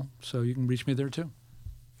Orwall, so you can reach me there too.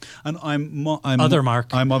 And I'm Other Mark.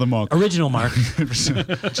 I'm Other Mark. Original Mark.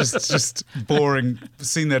 just boring.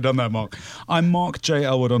 Seen there, done that, Mark. I'm Mark J.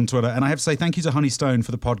 Elwood on Twitter, and I have to say thank you to Honey Stone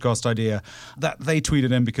for the podcast idea that they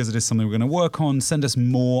tweeted in, because it is something we're going to work on. Send us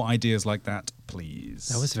more ideas like that, please.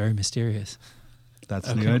 That was very mysterious. That's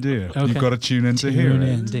Okay. the idea. Okay. You've got to tune in to hear Tune it.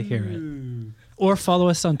 in to hear it. Or follow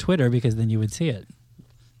us on Twitter, because then you would see it.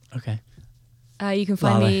 Okay. you can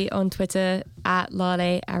find Lale. me on Twitter at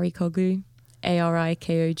Lale Arikoglu,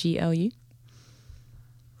 ARIKOGLU.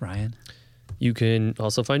 Ryan. You can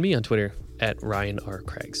also find me on Twitter at Ryan R.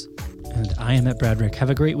 Craigs. And I am at Bradrick. Have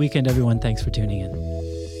a great weekend, everyone. Thanks for tuning in.